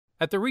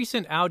At the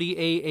recent Audi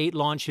A8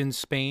 launch in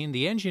Spain,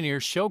 the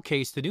engineers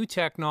showcased a new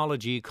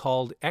technology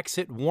called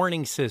Exit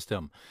Warning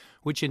System,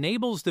 which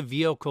enables the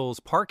vehicle's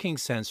parking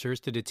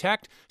sensors to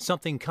detect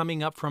something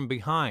coming up from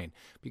behind.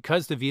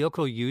 Because the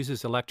vehicle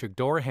uses electric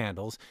door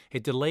handles,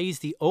 it delays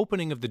the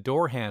opening of the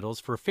door handles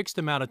for a fixed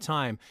amount of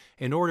time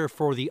in order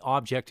for the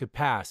object to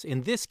pass,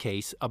 in this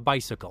case, a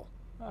bicycle.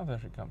 Ah, there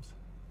she comes.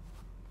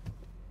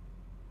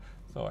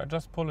 So I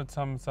just pull it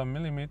some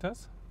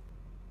millimeters.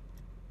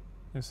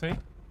 You see?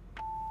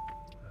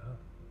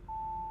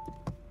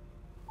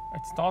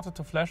 It started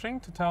to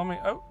flashing to tell me,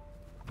 oh,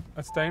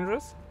 it's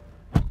dangerous.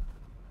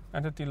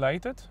 And it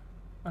delayed it,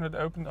 and it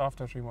opened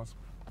after she was.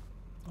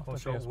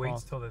 So it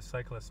waits till the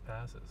cyclist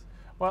passes.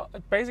 Well,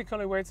 it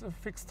basically waits a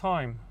fixed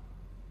time.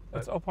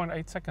 It's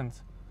 0.8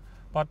 seconds,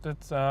 but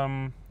it's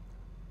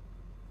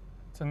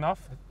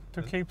enough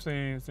to keep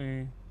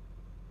the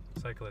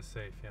cyclist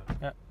safe. Yeah.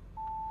 Yeah.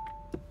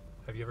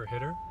 Have you ever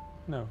hit her?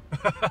 No,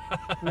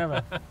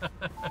 never.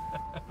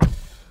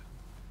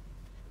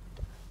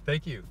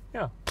 Thank you.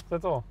 Yeah,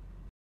 that's all.